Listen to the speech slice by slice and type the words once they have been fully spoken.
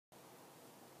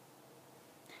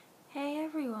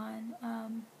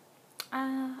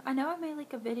I know I made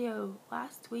like a video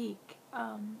last week,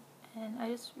 and I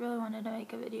just really wanted to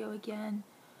make a video again.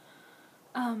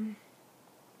 Um,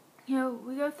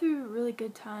 we go through really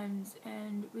good times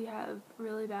and we have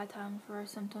really bad times where our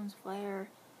symptoms flare,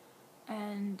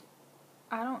 and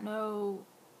I don't know,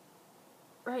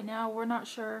 right now we're not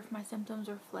sure if my symptoms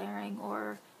are flaring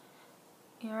or,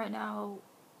 right now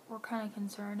we're kind of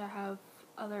concerned I have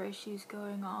other issues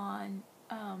going on,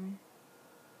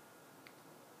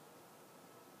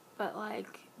 but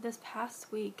like this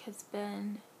past week has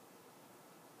been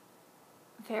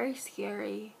very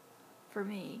scary for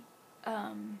me.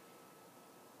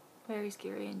 Very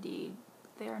scary indeed.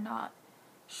 They are not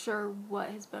sure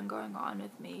what has been going on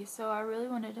with me, so I really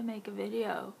wanted to make a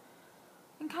video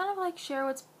and kind of like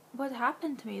share what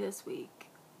happened to me this week.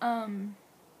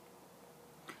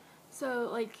 So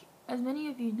like, as many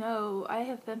of you know, I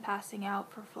have been passing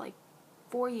out for like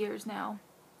 4 years now,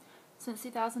 since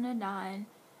 2009,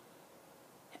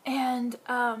 and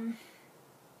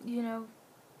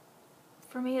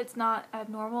for me it's not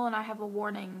abnormal, and I have a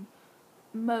warning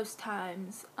most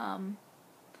times.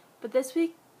 But this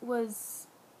week was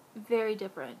very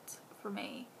different for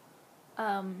me.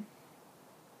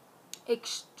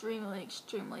 Extremely,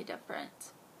 extremely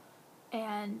different.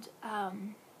 And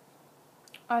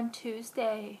on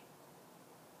Tuesday,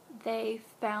 they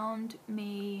found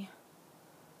me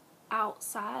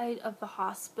outside of the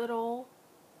hospital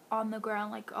on the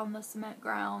ground, like on the cement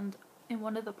ground in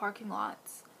one of the parking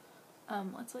lots.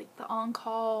 It's like the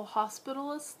on-call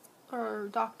hospitalist or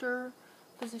doctor,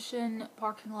 physician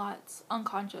parking lots,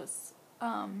 unconscious.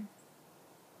 I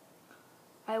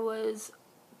was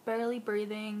barely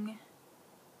breathing.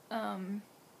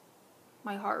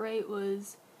 My heart rate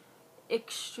was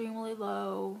extremely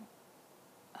low.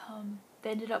 They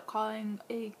ended up calling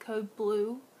a code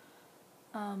blue.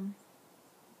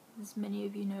 As many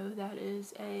of you know, that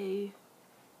is a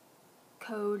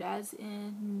code as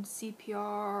in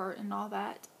CPR and all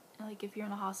that. Like if you're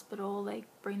in a hospital, they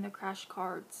bring the crash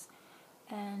carts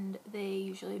and they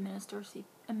usually administer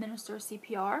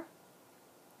CPR.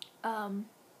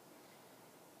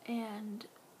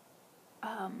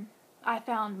 I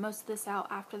found most of this out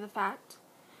after the fact.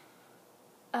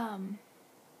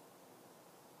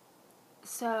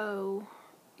 So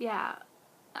yeah,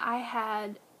 I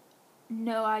had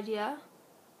no idea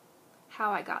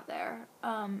how I got there.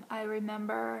 I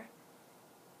remember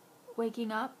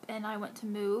waking up and I went to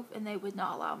move and they would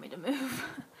not allow me to move.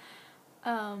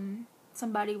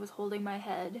 Somebody was holding my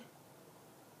head.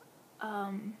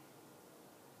 And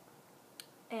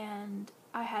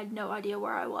I had no idea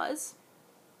where I was.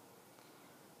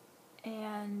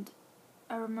 And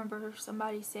I remember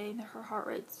somebody saying that her heart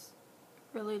rate's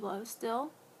really low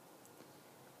still.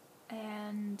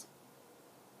 And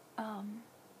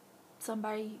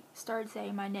somebody started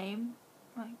saying my name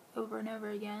like over and over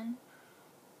again.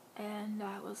 And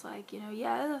I was like,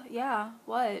 yeah,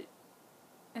 what?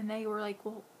 And they were like,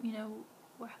 well,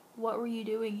 what were you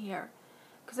doing here?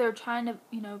 Because they were trying to,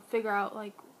 figure out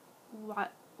like why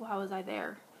was I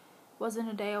there? Wasn't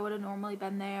a day I would have normally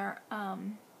been there.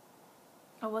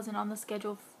 I wasn't on the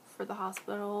schedule for the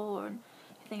hospital or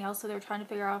anything else, so they were trying to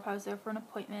figure out if I was there for an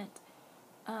appointment,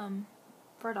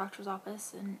 for a doctor's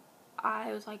office, and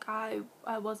I was like, I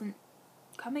wasn't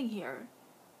coming here.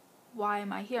 Why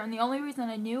am I here? And the only reason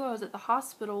I knew I was at the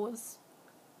hospital was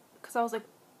because I was like,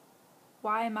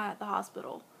 why am I at the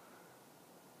hospital?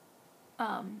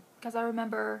 Because I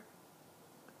remember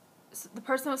the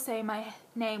person who was saying my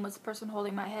name was the person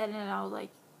holding my head, and I was like,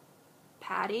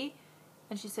 Patty?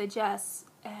 And she said, yes.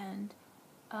 And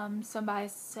somebody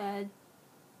said,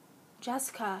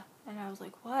 Jessica. And I was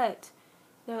like, what?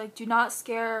 They're like, do not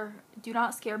scare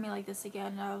me like this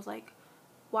again. And I was like,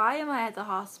 why am I at the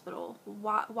hospital?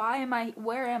 Why am I,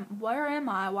 where am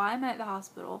I? Why am I at the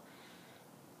hospital?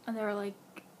 And they were like,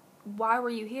 why were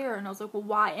you here? And I was like, well,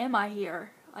 why am I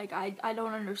here? Like, I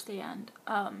don't understand.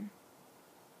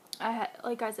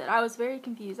 Like I said, I was very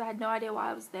confused. I had no idea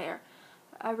why I was there.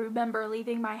 I remember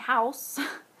leaving my house.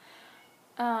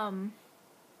 And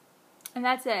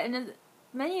that's it. And as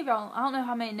many of y'all, I don't know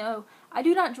how many know, I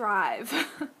do not drive.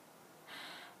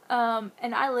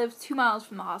 And I live 2 miles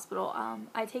from the hospital.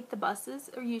 I take the buses,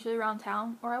 or usually around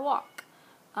town, or I walk.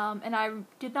 And I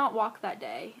did not walk that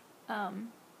day. I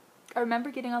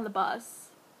remember getting on the bus.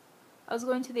 I was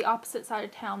going to the opposite side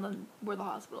of town than where the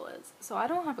hospital is. So I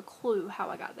don't have a clue how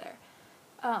I got there.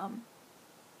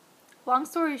 Long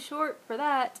story short for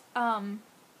that,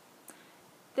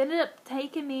 they ended up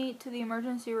taking me to the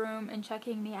emergency room and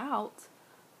checking me out,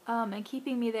 and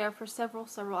keeping me there for several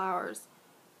hours.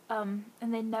 And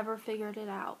they never figured it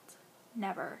out.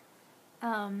 Never.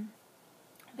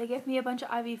 They gave me a bunch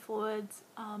of IV fluids,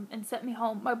 and sent me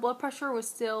home. My blood pressure was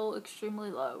still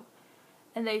extremely low,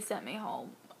 and they sent me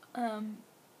home.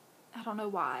 I don't know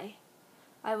why.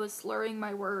 I was slurring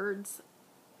my words.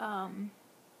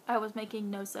 I was making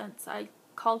no sense. I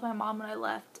called my mom when I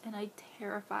left, and I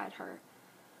terrified her.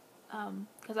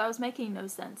 Because I was making no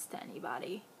sense to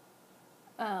anybody.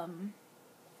 That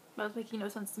was making no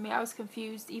sense to me. I was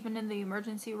confused. Even in the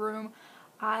emergency room,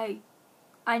 I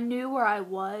knew where I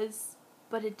was,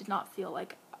 but it did not feel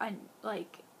like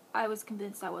I was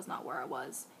convinced I was not where I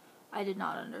was. I did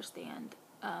not understand.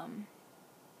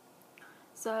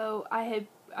 So I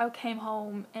came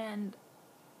home and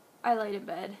I laid in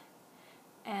bed,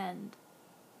 and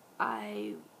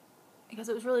because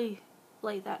it was really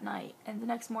late that night, and the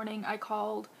next morning I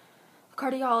called the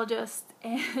cardiologist,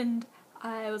 and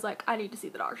I was like, I need to see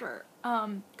the doctor,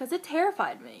 because it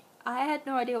terrified me. I had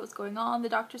no idea what was going on. The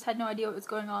doctors had no idea what was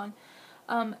going on.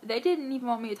 They didn't even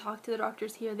want me to talk to the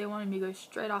doctors here. They wanted me to go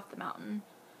straight off the mountain.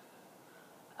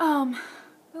 Oh,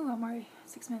 I'm already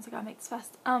 6 minutes. I gotta make this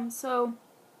fast.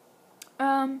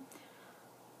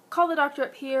 Call the doctor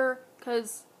up here,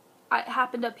 because it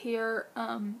happened up here.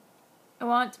 I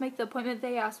wanted to make the appointment.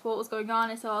 They asked what was going on.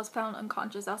 I said I was found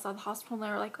unconscious outside the hospital, and they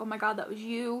were like, oh my god, that was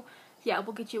you? Yeah,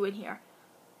 we'll get you in here.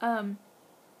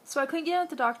 So I couldn't get in with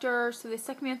the doctor, so they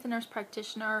stuck me with the nurse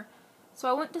practitioner. So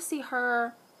I went to see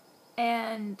her,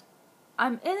 and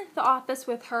I'm in the office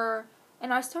with her,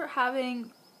 and I start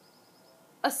having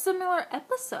a similar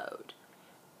episode.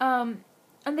 And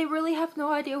they really have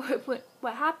no idea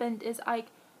what happened. Is I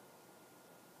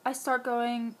start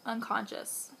going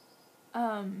unconscious.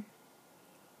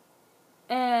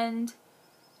 And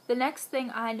the next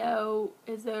thing I know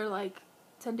is they're like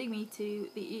sending me to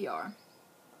the ER.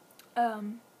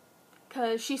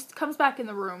 Cause she comes back in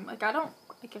the room. I kind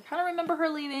of remember her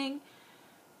leaving.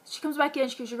 She comes back in,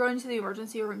 she goes, you're going to the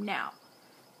emergency room now.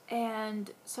 And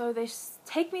so they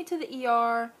take me to the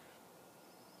ER.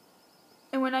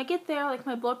 And when I get there, like,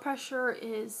 my blood pressure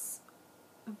is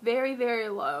very, very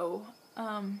low.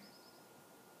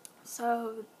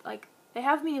 So, like, they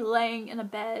have me laying in a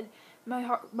bed.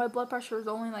 My blood pressure is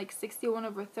only, like,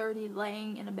 61/30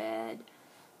 laying in a bed.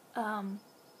 And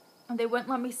they wouldn't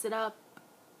let me sit up,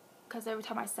 because every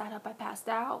time I sat up, I passed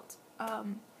out.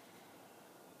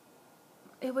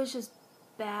 It was just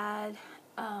bad.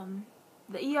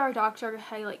 The ER doctor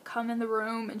had, like, come in the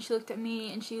room, and she looked at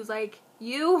me, and she was like,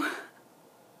 you?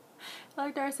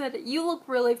 The doctor said, you look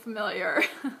really familiar.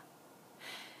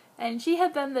 And she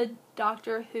had been the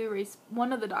doctor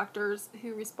one of the doctors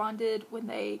who responded when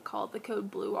they called the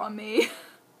code blue on me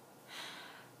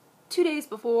 2 days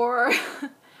before,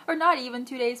 or not even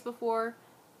 2 days before.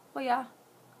 Well, yeah,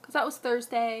 because that was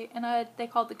Thursday, and they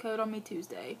called the code on me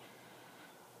Tuesday.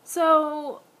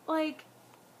 So, like,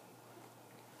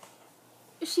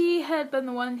 she had been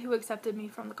the one who accepted me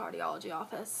from the cardiology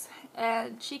office,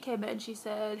 and she came in, she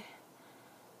said,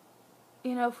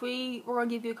 you know, if we're going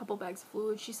to give you a couple bags of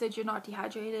fluid, she said you're not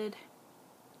dehydrated,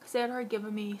 because they had already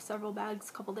given me several bags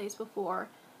a couple days before.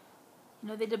 You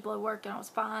know, they did blood work, and I was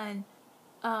fine.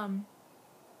 You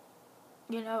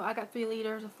know, I got 3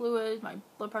 liters of fluid, my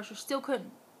blood pressure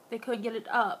they couldn't get it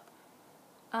up.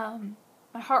 My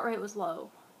heart rate was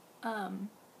low. You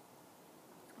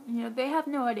know, they have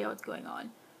no idea what's going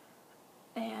on.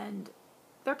 And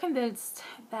they're convinced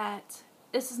that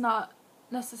this is not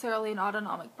necessarily an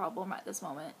autonomic problem at this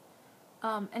moment.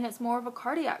 And it's more of a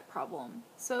cardiac problem.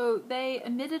 So they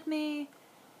admitted me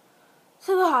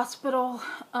to the hospital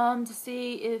to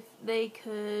see if they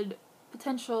could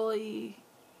potentially,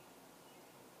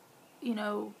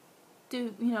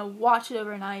 watch it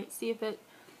overnight, see if it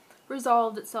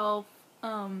resolved itself.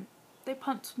 They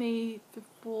pumped me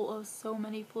full of so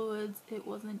many fluids, it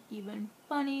wasn't even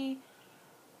funny.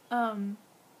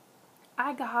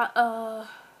 I got,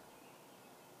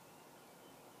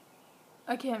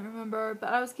 I can't remember, but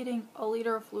I was getting a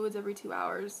liter of fluids every 2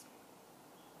 hours.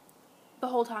 The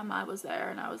whole time I was there,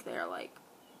 and I was there, like,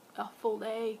 a full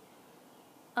day,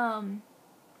 after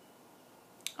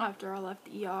I left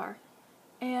the ER.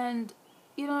 And,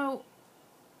 you know,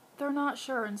 they're not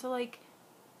sure, and so, like,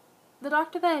 the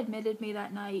doctor that admitted me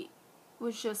that night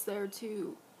was just there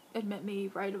to admit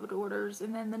me, write out orders,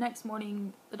 and then the next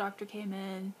morning the doctor came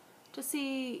in to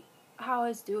see how I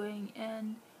was doing,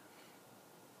 and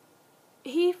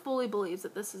he fully believes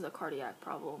that this is a cardiac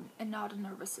problem and not a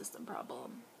nervous system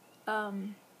problem.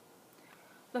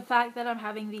 The fact that I'm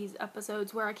having these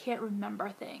episodes where I can't remember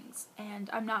things and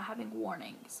I'm not having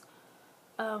warnings.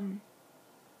 And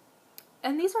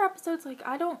these are episodes, like,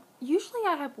 usually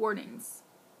I have warnings.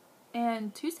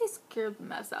 And Tuesday scared the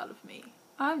mess out of me.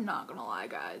 I'm not gonna lie,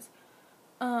 guys.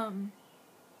 Um,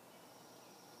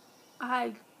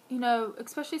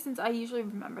 especially since I usually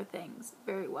remember things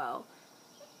very well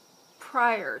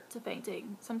prior to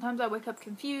fainting. Sometimes I wake up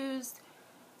confused,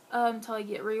 until I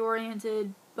get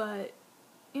reoriented, but,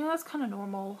 that's kind of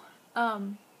normal.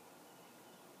 I'm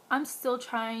still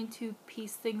trying to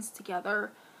piece things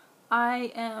together.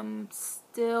 I am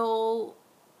still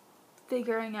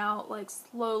figuring out, like,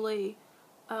 slowly,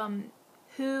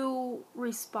 who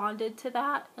responded to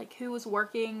that, like, who was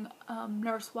working,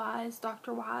 nurse-wise,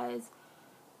 doctor-wise,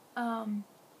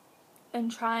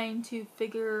 and trying to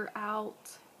figure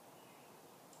out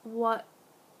what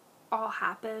all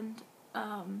happened.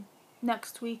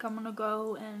 Next week I'm gonna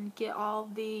go and get all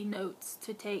the notes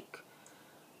to take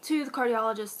to the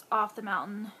cardiologist off the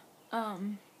mountain,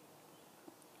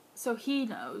 so he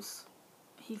knows,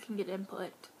 he can get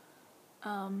input,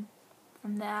 from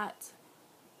that.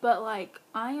 But, like,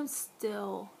 I am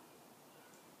still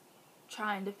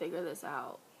trying to figure this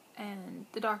out, and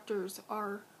the doctors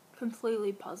are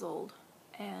completely puzzled,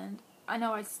 and I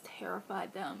know I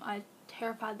terrified them. I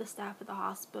terrified the staff at the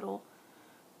hospital,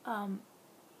 and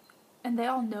they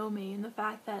all know me, and the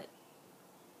fact that,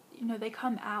 they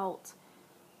come out,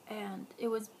 and it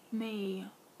was me.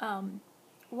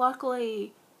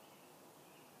 Luckily,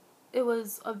 it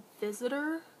was a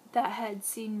visitor that had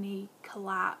seen me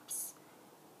collapse,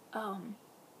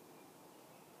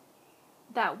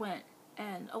 that went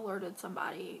and alerted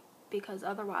somebody, because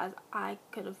otherwise I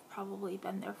could have probably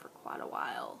been there for quite a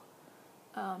while,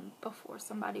 before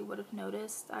somebody would have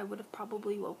noticed. I would have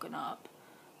probably woken up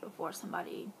before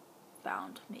somebody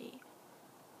found me.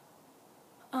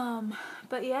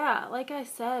 But yeah, like I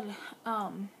said,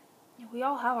 we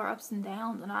all have our ups and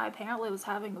downs, and I apparently was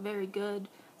having a very good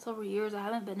several years. I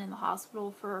haven't been in the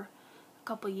hospital for a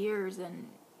couple years, and,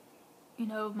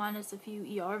 minus a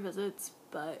few ER visits,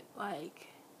 but, like,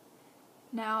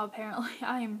 now apparently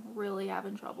I'm really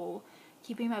having trouble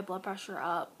keeping my blood pressure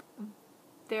up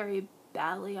very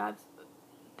badly. I've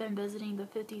been visiting the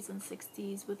 50s and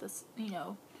 60s with this,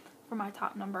 for my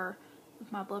top number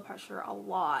with my blood pressure a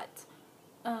lot,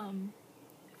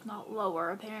 if not lower,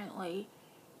 apparently,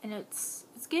 and it's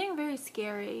getting very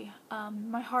scary.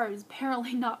 My heart is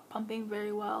apparently not pumping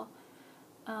very well.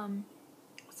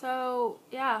 So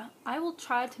yeah, I will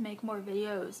try to make more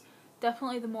videos.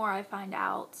 Definitely the more I find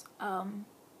out,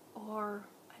 or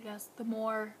I guess the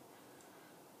more,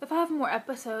 if I have more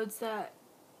episodes that,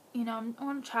 I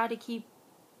want to try to keep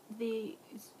the,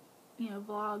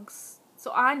 vlogs,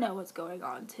 so I know what's going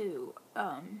on too,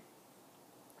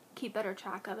 keep better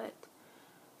track of it.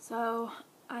 So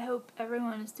I hope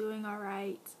everyone is doing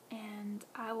alright, and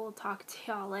I will talk to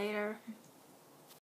y'all later.